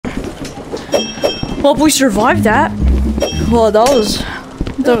Well, we survived that. Well, that was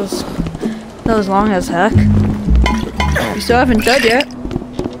long as heck. We still haven't died yet.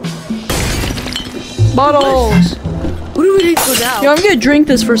 Bottles. What do we need for now? Yeah, I'm gonna drink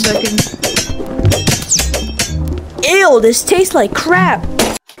this for a second. Ew, this tastes like crap.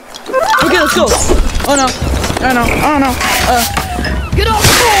 Okay, let's go. Oh no. Oh no. Oh no. Get off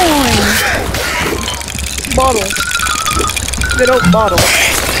coin. Bottle. Good old bottle.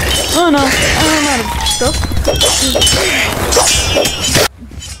 Oh no. I'm out of stuff.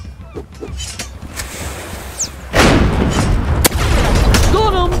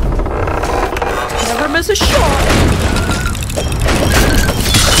 Got him. Never miss a shot.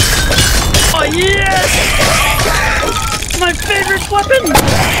 Oh yes! My favorite weapon!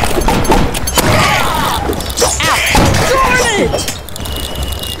 Ow! Darn it!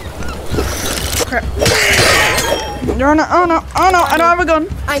 Crap. Oh no, oh no, oh no, I don't have a gun.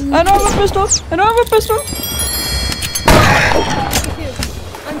 I don't have a pistol. I don't have a pistol.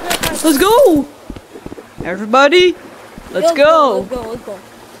 Let's go! Everybody, let's go. Let's go.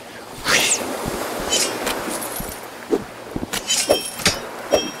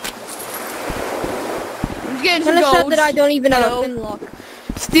 Getting some gold. That I don't even have a lock.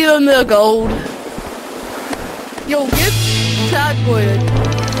 Stealing the gold. Yo, get tag boy.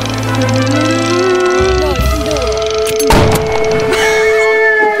 No, you can do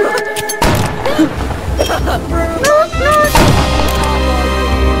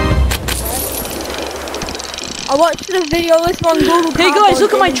I watched the video of this on Google. Hey guys,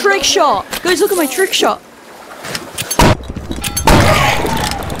 look at my trick shot. Guys, look at my trick shot.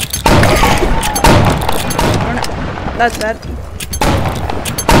 That's bad.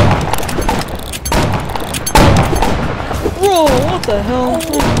 Whoa, what the hell?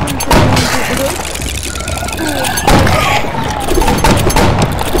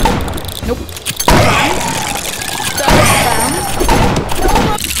 Nope.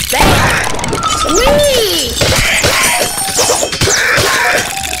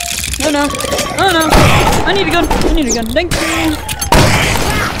 Oh no. Oh no. I need a gun. I need a gun. Thank you.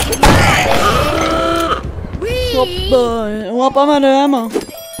 Well, I'm out of ammo. I'm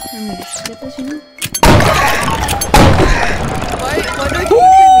gonna just skip this, you know?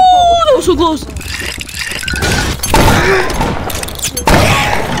 Ooh, that was so close!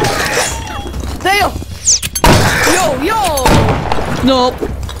 Damn! Yo! Nope.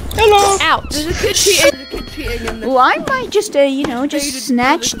 Hello! Ouch! There's a kid cheating in this. Well, I might just, you know, just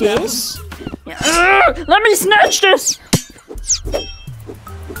snatch this. Let me snatch this!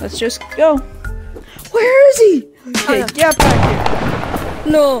 Let's just go. Where is he? Okay, get back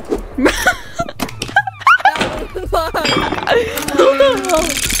here. No.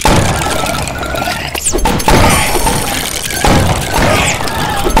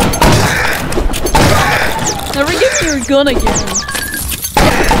 Never give me your gun again.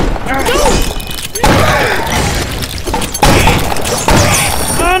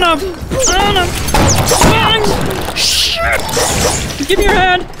 Oh no! Oh no! Shit! Give me your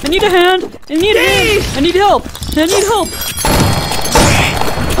hand! I need a hand! I need a hand! I need help! I need help!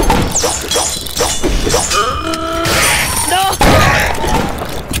 No!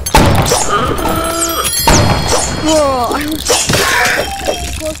 Whoa! I was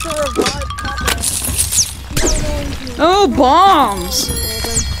supposed to revive Papa. Oh, bombs!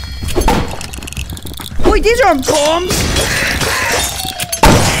 Wait, these aren't bombs!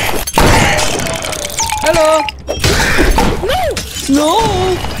 Hello! No!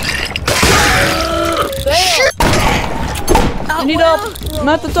 Shit! I need help! I'm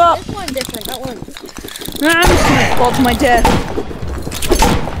at the top! This one's different, that one. I'm just gonna fall to my death.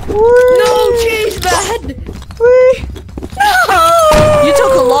 No, cheese bad! No! You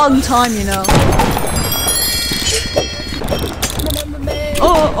took a long time, you know.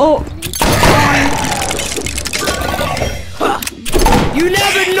 Oh! You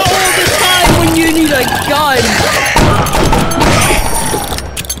never know the time when you need a gun!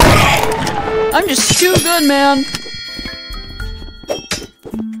 I'm just too good, man.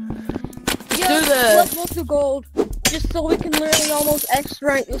 Do this. Let's go to gold. Just so we can literally almost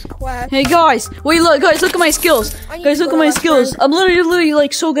X-rank this class. Hey guys, wait, look, guys, look at my skills. Guys, look at my skills. I'm literally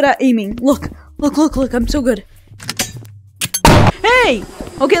like so good at aiming. Look, I'm so good. Hey!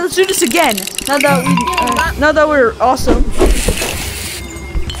 Okay, let's do this again. Now that we're awesome.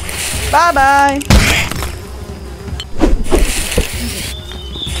 Bye bye.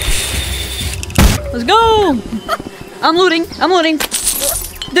 Let's go! I'm looting.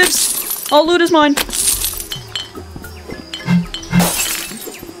 Dibs. All loot is mine.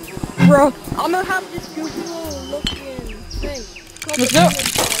 Bro, I'm gonna have this beautiful looking thing. Let's go.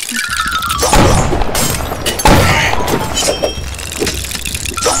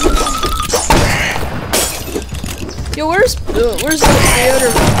 Where's the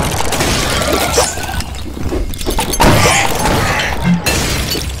other?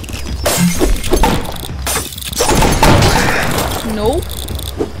 Nope.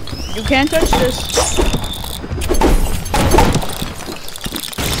 You can't touch this.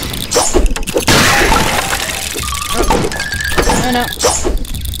 Oh no.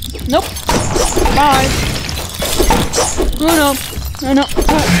 Nope. Bye. Oh no. Oh no.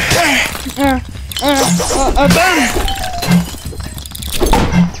 Bam!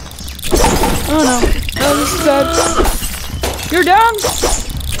 Oh no. Oh, this is bad. You're down!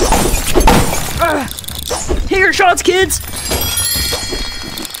 Hit your shots, kids!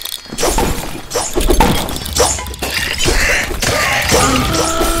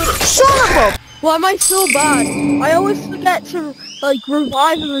 Son of a... Why am I so bad? I always forget to, like,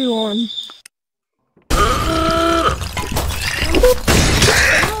 revive everyone.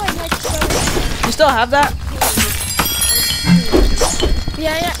 You still have that?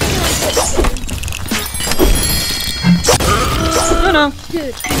 Yeah. No, no.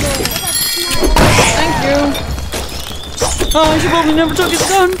 Dude, Thank you. Oh, she probably never took his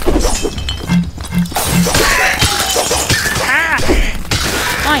gun. Ah!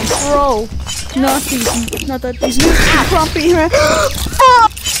 Fine, throw. Not decent. Not that decent. Grumpy.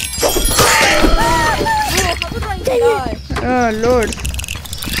 Oh, Lord.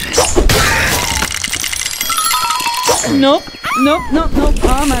 Nope. Nope.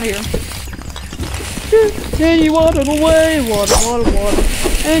 I'm out of here. And you waddled away, waddle.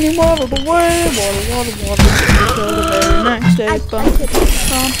 And you waddled away, waddle. Until the very next day.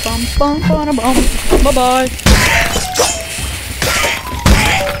 Bum. Bye-bye.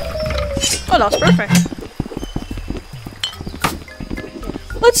 Oh, that's perfect.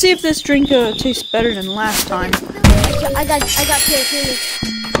 Let's see if this drink tastes better than last time. I got here.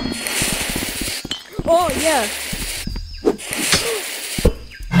 Oh, yeah.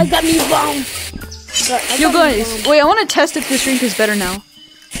 I got me bomb. Yo guys, wait, I want to test if this drink is better now.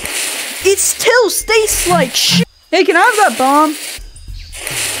 It still tastes like shit. Hey, can I have that bomb?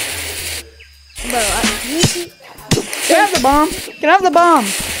 Bro, Can I have the bomb? Can I have the bomb?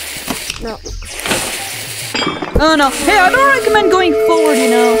 No. Oh no. Hey, I don't recommend going forward, you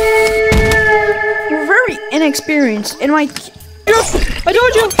know. We're very inexperienced. And my... I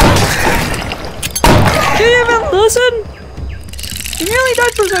told you! Did you even listen? You nearly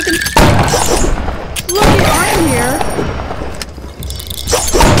died for a second. Look at I'm here.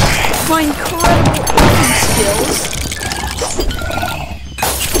 My incredible aiming skills.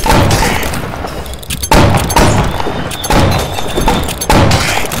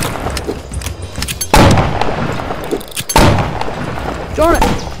 Darn it.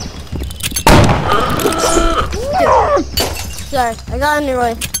 Sorry, I got in your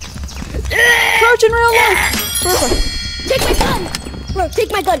way. Crouch in real life. Perfect. Take my gun! Bro,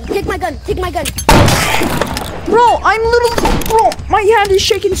 take my gun. Bro, Bro, my hand is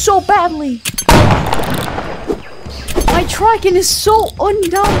shaking so badly. My tracking is so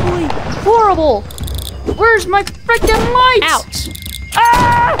undoubtedly horrible. Where's my freaking lights? Ouch.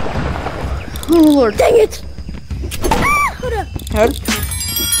 Ah! Oh, Lord. Dang it! Head.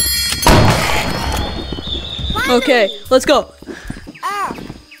 Okay, let's go. Ah!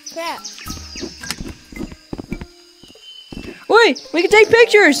 Crap. Wait, we can take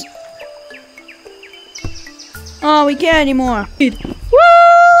pictures. Oh, we can't anymore. Woo!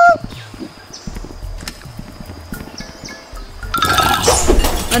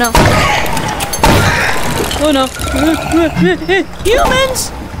 Oh no. Oh no.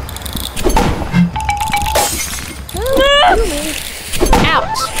 Humans!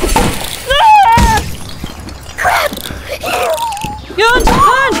 Ouch. Crap! Guns!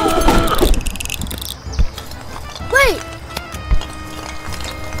 Run! Wait!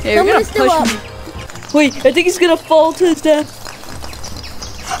 Hey, you're gonna push me. Wait, I think he's gonna fall to his death.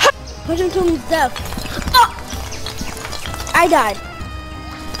 Push him to his death. Oh! I died.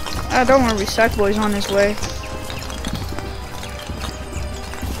 I don't worry, Sackboy's on his way.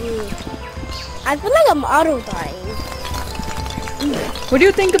 I feel like I'm auto-dying. What do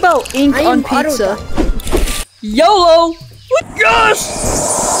you think about ink I on am pizza? auto-dying. YOLO! Yes!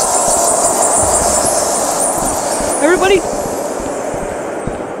 Everybody!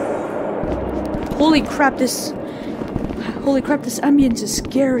 Holy crap, this ambience is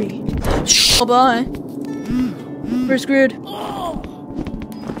scary. Oh, bye. We're screwed.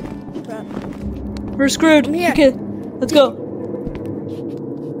 We're screwed. I'm here. Okay, let's go.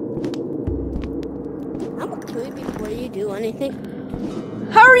 I'm gonna kill you before you do anything.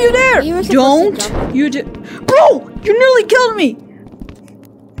 How are you there? You were supposed to Don't you do? Bro, you nearly killed me.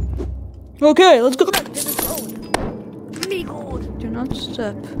 Okay, let's go. Me gold. Do not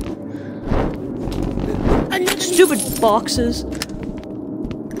step. Stupid boxes. They're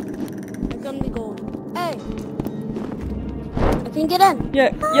gonna be gold. Hey! I can get in.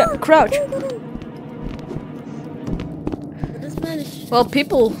 Yeah, crouch. Well,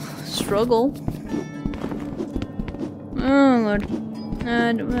 people struggle. Oh, Lord.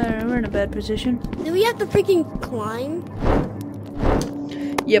 We're in a bad position. Do we have to freaking climb?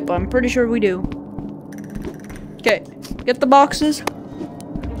 Yep, I'm pretty sure we do. Okay, get the boxes.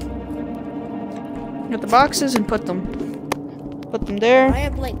 Get the boxes and put them there. I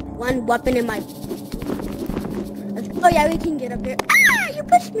have like one weapon in my... Oh yeah, we can get up here. Ah, you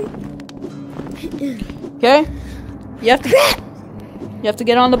pushed me. Okay, you have to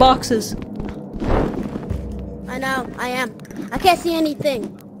get on the boxes. I know, I am. I can't see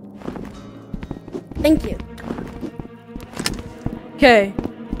anything. Thank you. Okay,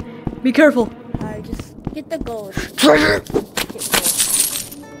 be careful. Alright, just get the gold. Treasure.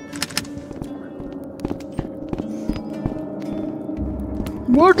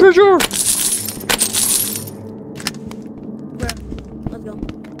 More treasure. Bro, let's go.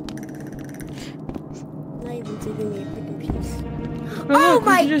 Not even saving me a freaking piece. Oh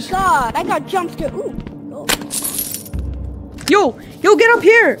my god, I got jump scared. Ooh. Yo, get up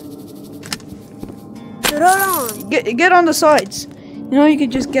here. Hold on. Get on the sides. You know, you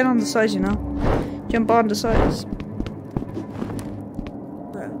could just get on the sides, you know. Jump on the sides.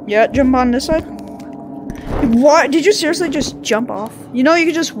 Bro. Yeah, jump on this side. What? Did you seriously just jump off? You know, you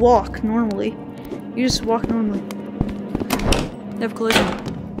could just walk normally. You just walk normally. They have collision.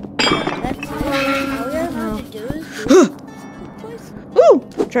 That's it. All we have to do is Ooh!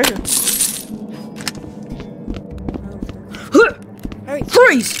 Treasure. Hurry.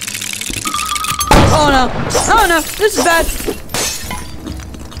 Freeze! Oh no! Oh no! This is bad!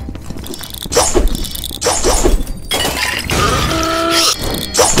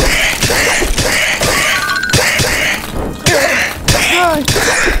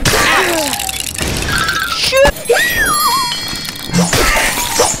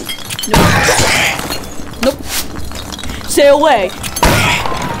 Nope. Stay away.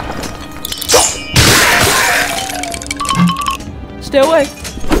 Stay away.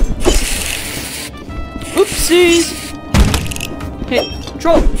 Oopsies. Hey,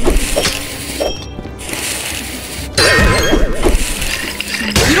 troll.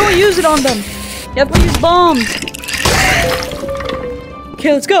 You don't use it on them. You have to use bombs.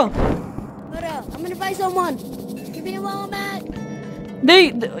 Okay, let's go. Hold up. I'm gonna find someone. Give me a moment.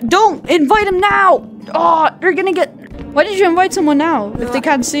 They don't invite him now. Oh, they're gonna get. Why did you invite someone now if they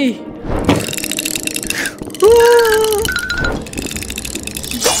can't see?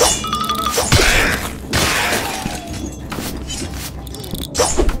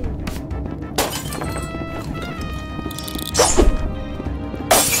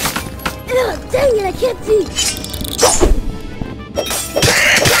 Dang it! I can't see.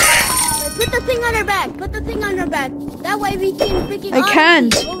 Put the thing on her back. Put the thing on her back. That way we can freaking. I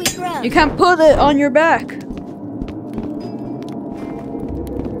can't. Holy crap! You can't put it on your back.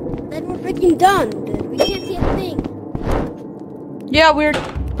 Then we're freaking done. Dude. We can't see a thing. Yeah, weird.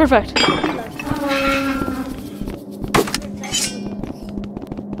 Perfect.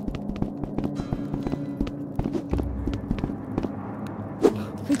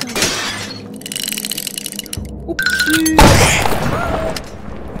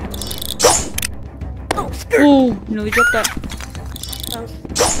 Oh, no, we dropped that.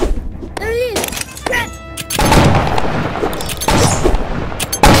 There he is.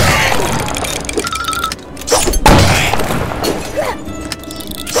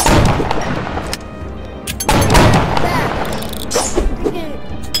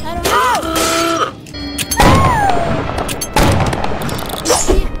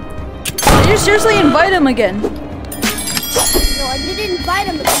 Did you seriously invite him again? No, I didn't invite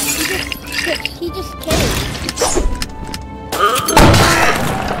him. He just came.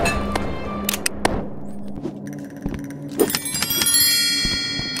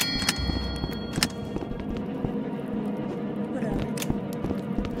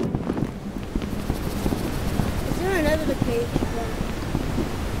 Is there another page?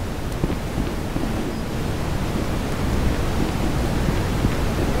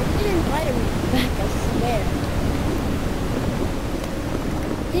 I didn't invite him back, I swear.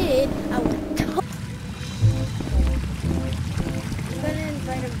 Did I would talk. I'm gonna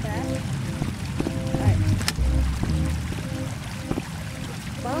invite him back. Alright.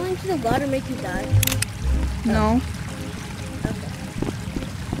 Falling into the water make you die? No. Okay.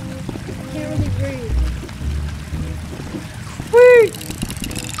 I can't really breathe. Whee!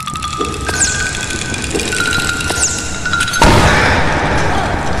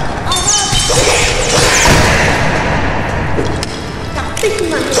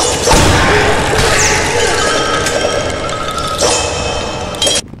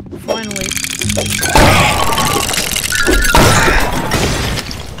 Finally.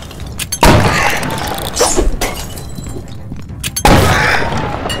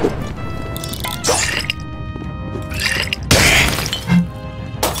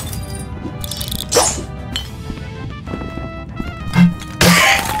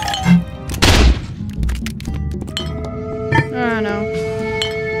 I know.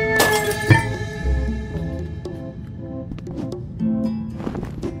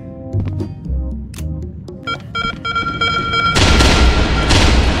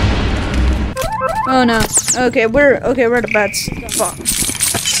 Oh no. Okay, we're at the bad spot.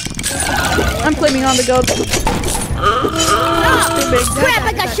 I'm claiming on the goat. Oh, too big. Crap,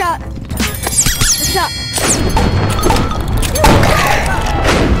 I got shot. What's up?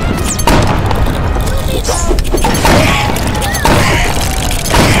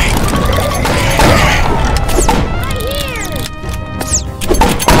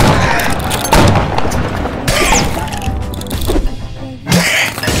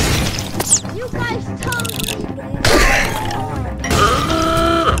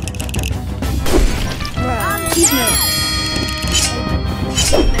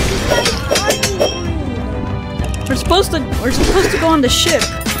 We're supposed to go on the ship,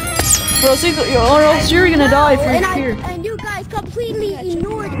 or else you're gonna die from here. And you guys completely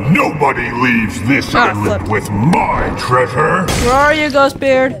ignored me. Nobody leaves this island with my treasure. Where are you,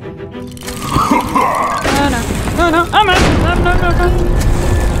 Ghostbeard? Oh no, I'm out.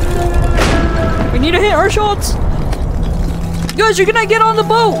 No. We need to hit our shots. Guys, you're gonna get on the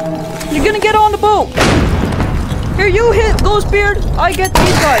boat. You're gonna get on the boat. Here, you hit Ghostbeard. I get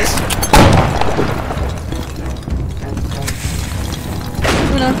these guys.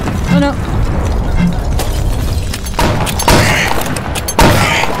 Oh no.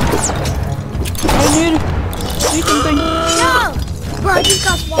 I need something. No! Bro, you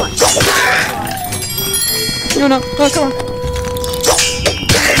got one. No. Oh, come on.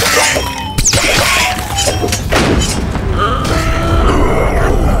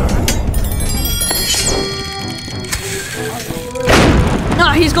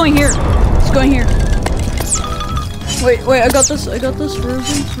 Nah, he's going here. He's going here. Wait, I got this,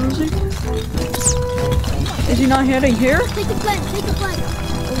 Rosie. Is he not heading here? Take the plank.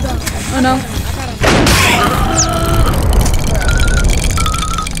 Hold on. Oh no.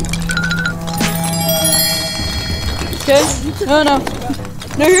 Okay, oh no.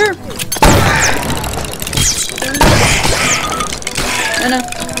 They're here. Oh no.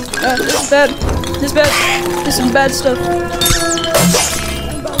 This is bad. This is some bad stuff.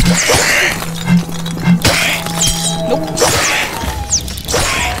 Nope.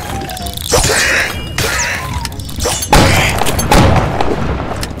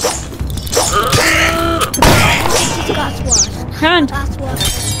 Hand.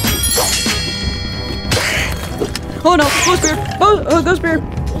 Oh no, Ghostbeard. Oh, Ghostbeard.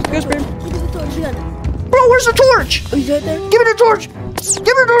 Bro, where's the torch? Oh, he's right there. Give me the torch. Give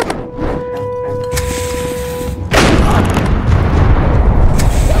me the torch.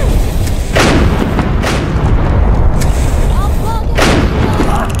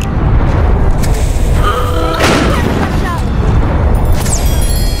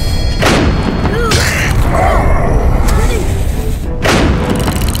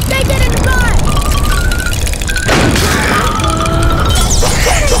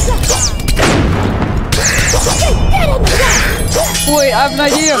 Wait, I have an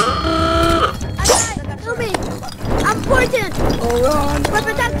idea. Help me. I'm important. For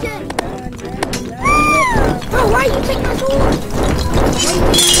protection. Bro, why are you taking my sword?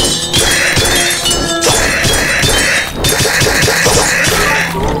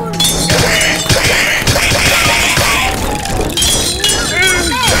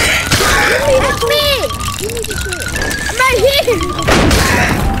 That's me. I'm right here.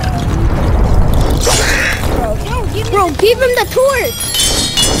 Bro, give him the torch!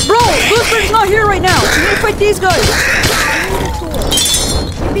 Bro, Ghostbeard's not here right now. We need to fight these guys.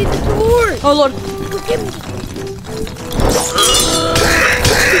 Give me the torch! Oh lord. Give me.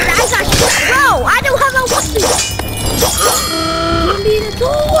 Bro, I don't have a weapon! Give me the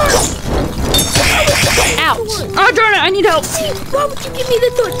torch! Ouch! Oh darn it, I need help. Why would you give me the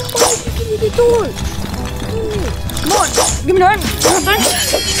torch? Why would you give me the torch? Come on, give me the hand.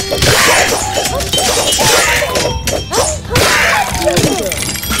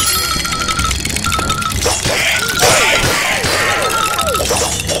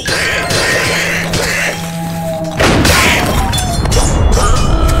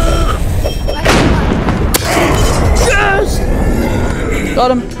 Yes!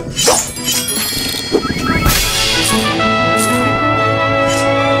 Got him.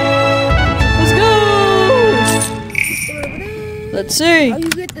 Let's go! Let's see. How you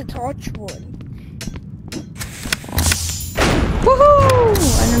get the torch one? Woohoo!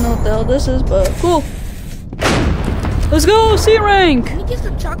 I don't know what the hell this is, but cool. Let's go, C rank! Let me get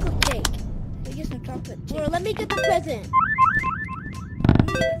some chocolate cake. Let me get some chocolate cake. Or let me get the present. Let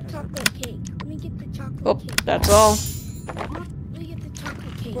me get the chocolate cake. Let me get the chocolate Oh, cake. that's all. Let me get the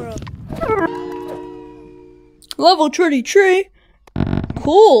chocolate cake. Bro. Level 33?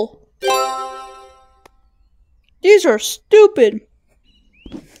 Cool. These are stupid.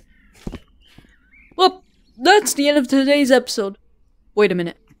 Well, that's the end of today's episode. Wait a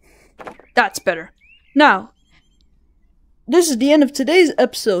minute. That's better. Now, this is the end of today's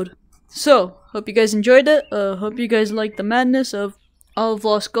episode. So, hope you guys enjoyed it. Hope you guys liked the madness of all of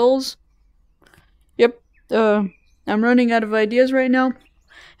Lost Goals. Yep. I'm running out of ideas right now.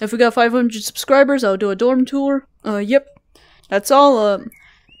 If we got 500 subscribers, I'll do a dorm tour. Yep. That's all.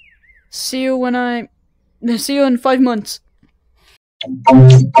 See you in 5 months.